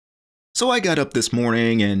So I got up this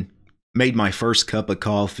morning and made my first cup of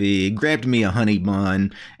coffee, grabbed me a honey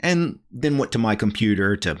bun, and then went to my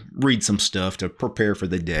computer to read some stuff to prepare for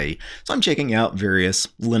the day. So I'm checking out various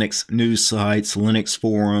Linux news sites, Linux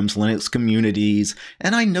forums, Linux communities,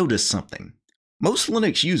 and I noticed something. Most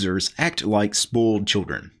Linux users act like spoiled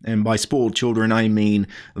children. And by spoiled children, I mean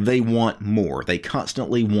they want more. They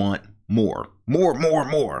constantly want more,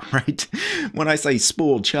 right? When I say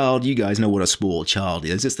spoiled child, you guys know what a spoiled child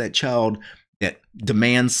is. It's that child that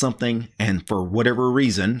demands something, and for whatever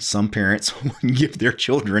reason, some parents give their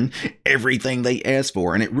children everything they ask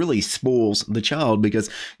for, and it really spoils the child because,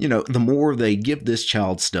 the more they give this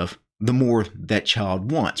child stuff, the more that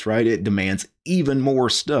child wants, right? It demands even more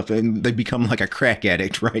stuff, and they become like a crack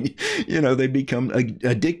addict, right? They become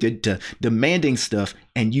addicted to demanding stuff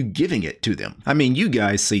and you giving it to them. I mean, you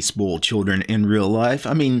guys see spoiled children in real life.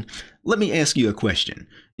 I mean, let me ask you a question.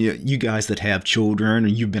 You guys that have children, or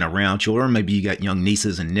you've been around children, maybe you got young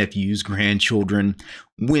nieces and nephews, grandchildren.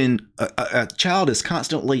 When a child is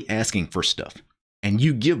constantly asking for stuff and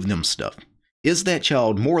you give them stuff, is that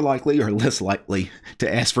child more likely or less likely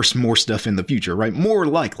to ask for some more stuff in the future, right? More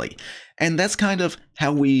likely. And that's kind of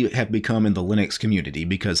how we have become in the Linux community,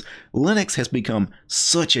 because Linux has become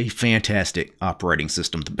such a fantastic operating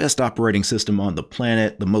system, the best operating system on the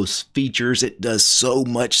planet, the most features. It does so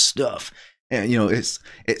much stuff. And,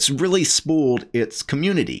 it's really spoiled its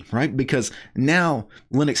community, right? Because now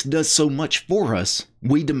Linux does so much for us,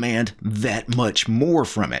 we demand that much more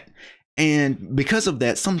from it. And because of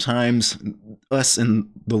that, sometimes us in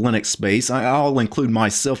the Linux space, I'll include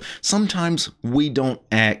myself, sometimes we don't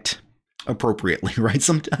act appropriately, right?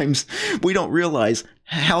 Sometimes we don't realize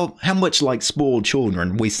how much like spoiled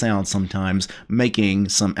children we sound sometimes, making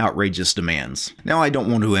some outrageous demands. Now, I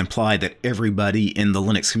don't want to imply that everybody in the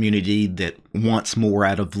Linux community that wants more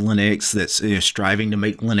out of Linux, that's striving to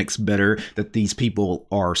make Linux better, that these people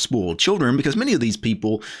are spoiled children, because many of these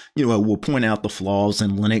people, will point out the flaws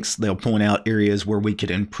in Linux. They'll point out areas where we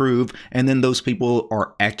could improve, and then those people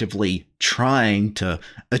are actively trying to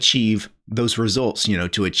achieve those results,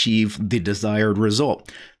 to achieve the desired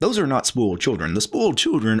result. Those are not spoiled children. The spoiled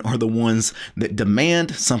children are the ones that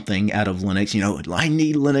demand something out of Linux. I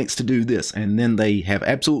need Linux to do this. And then they have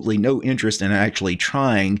absolutely no interest in actually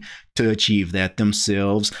trying to achieve that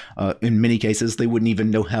themselves. In many cases, they wouldn't even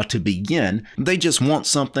know how to begin. They just want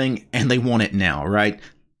something and they want it now, right?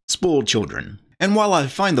 Spoiled children. And while I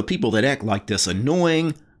find the people that act like this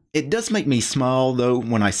annoying, it does make me smile, though,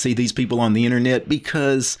 when I see these people on the internet,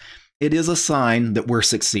 because it is a sign that we're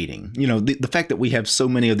succeeding. The fact that we have so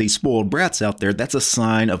many of these spoiled brats out there, that's a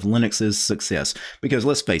sign of Linux's success. Because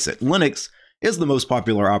let's face it, Linux is the most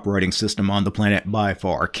popular operating system on the planet by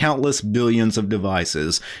far. Countless billions of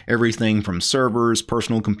devices, everything from servers,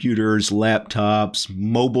 personal computers, laptops,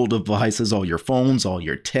 mobile devices, all your phones, all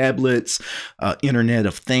your tablets, Internet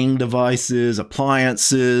of Thing devices,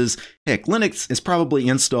 appliances. Heck, Linux is probably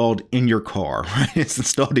installed in your car, right? It's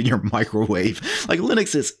installed in your microwave. Like,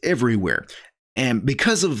 Linux is everywhere. And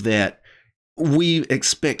because of that, we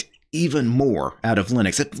expect even more out of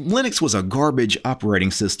Linux. If Linux was a garbage operating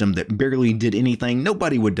system that barely did anything,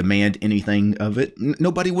 nobody would demand anything of it.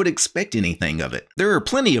 Nobody would expect anything of it. There are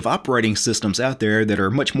plenty of operating systems out there that are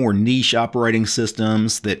much more niche operating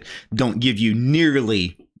systems that don't give you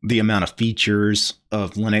nearly the amount of features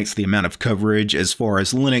of Linux, the amount of coverage, as far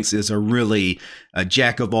as Linux is a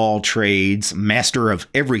jack of all trades, master of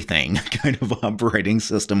everything kind of operating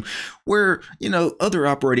system, where, other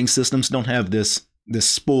operating systems don't have this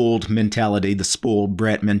spoiled mentality, the spoiled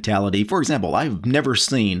brat mentality. For example, I've never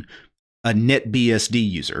seen a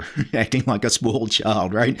NetBSD user acting like a spoiled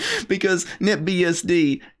child, right? Because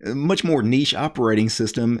NetBSD, a much more niche operating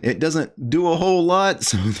system, it doesn't do a whole lot,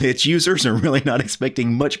 so its users are really not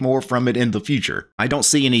expecting much more from it in the future. I don't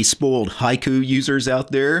see any spoiled Haiku users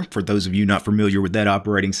out there. For those of you not familiar with that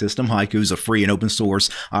operating system, Haiku is a free and open source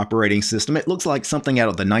operating system. It looks like something out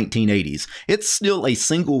of the 1980s. It's still a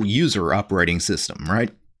single user operating system,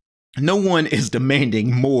 right? No one is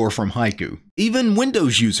demanding more from Haiku. Even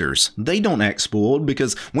Windows users, they don't act spoiled,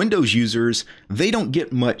 because Windows users, they don't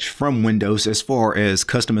get much from Windows as far as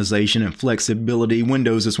customization and flexibility.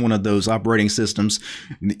 Windows is one of those operating systems.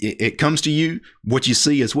 It comes to you, what you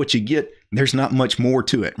see is what you get. There's not much more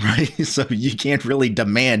to it, right? So you can't really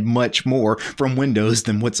demand much more from Windows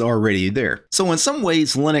than what's already there. So in some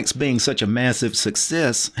ways, Linux being such a massive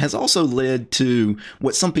success has also led to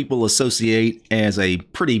what some people associate as a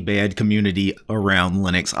pretty bad community around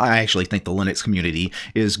Linux. I actually think the Linux community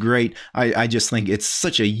is great. I just think it's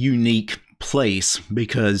such a unique place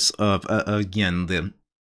because of, again,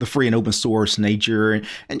 the the free and open source nature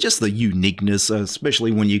and just the uniqueness,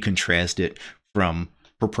 especially when you contrast it from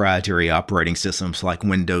proprietary operating systems like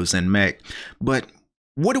Windows and Mac. But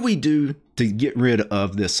what do we do to get rid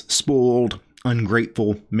of this spoiled,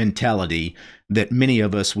 ungrateful mentality that many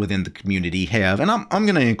of us within the community have? And I'm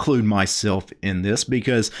going to include myself in this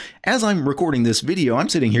because as I'm recording this video, I'm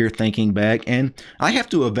sitting here thinking back and I have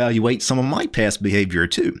to evaluate some of my past behavior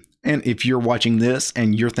too. And if you're watching this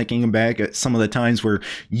and you're thinking back at some of the times where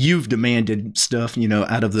you've demanded stuff,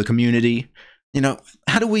 out of the community,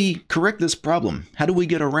 how do we correct this problem? How do we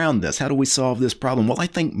get around this? How do we solve this problem? Well, I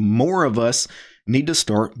think more of us need to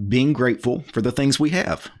start being grateful for the things we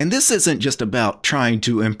have. And this isn't just about trying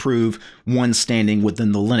to improve one's standing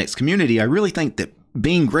within the Linux community. I really think that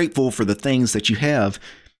being grateful for the things that you have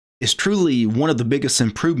is truly one of the biggest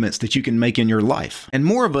improvements that you can make in your life. And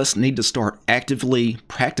more of us need to start actively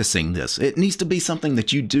practicing this. It needs to be something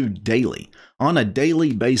that you do daily. On a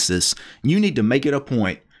daily basis, you need to make it a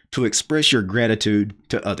point to express your gratitude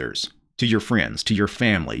to others, to your friends, to your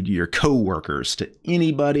family, to your coworkers, to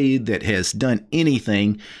anybody that has done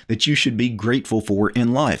anything that you should be grateful for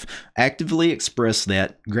in life. Actively express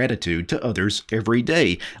that gratitude to others every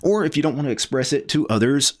day. Or if you don't want to express it to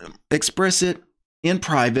others, express it in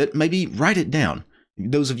private, maybe write it down.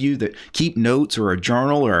 Those of you that keep notes or a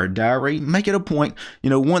journal or a diary, make it a point,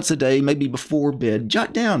 once a day, maybe before bed,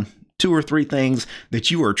 jot down 2 or 3 things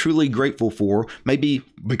that you are truly grateful for, maybe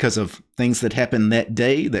because of things that happened that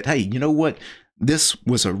day that, hey, you know what? This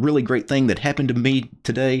was a really great thing that happened to me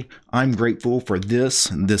today. I'm grateful for this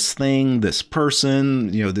thing, this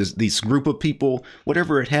person, this group of people,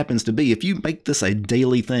 whatever it happens to be. If you make this a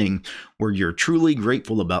daily thing where you're truly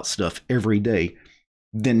grateful about stuff every day,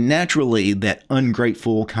 then naturally that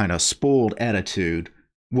ungrateful kind of spoiled attitude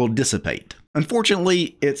will dissipate.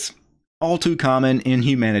 Unfortunately, it's all too common in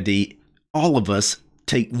humanity. All of us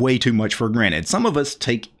take way too much for granted. Some of us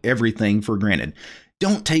take everything for granted.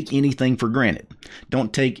 Don't take anything for granted.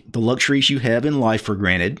 Don't take the luxuries you have in life for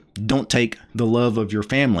granted. Don't take the love of your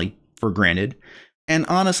family for granted. And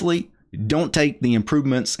honestly, don't take the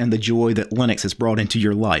improvements and the joy that Linux has brought into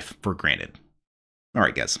your life for granted. All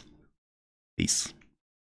right, guys. Peace.